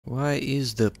Why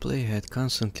is the playhead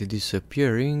constantly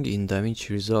disappearing in Davinci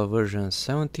Resolve version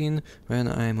 17 when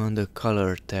I'm on the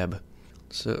color tab?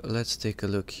 So let's take a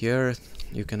look here.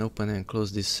 You can open and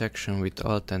close this section with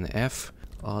Alt and F,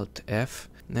 Alt F,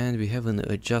 and we have an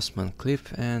adjustment clip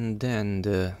and then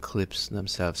the clips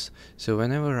themselves. So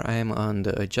whenever I'm on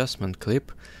the adjustment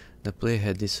clip, the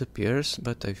playhead disappears,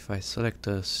 but if I select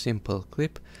a simple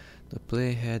clip, the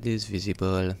playhead is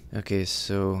visible. Okay,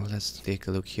 so let's take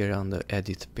a look here on the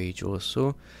edit page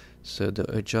also. So the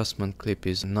adjustment clip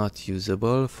is not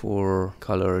usable for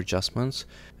color adjustments,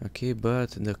 okay,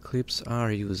 but the clips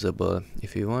are usable.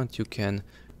 If you want, you can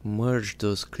merge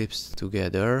those clips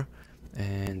together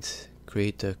and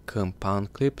create a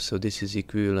compound clip. So this is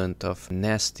equivalent of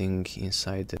nesting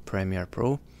inside the Premiere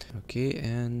Pro. Okay,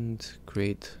 and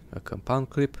create a compound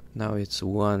clip. Now it's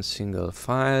one single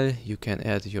file. You can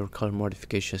add your color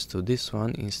modifications to this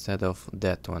one instead of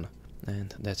that one.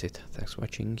 And that's it. Thanks for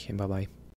watching. Bye bye.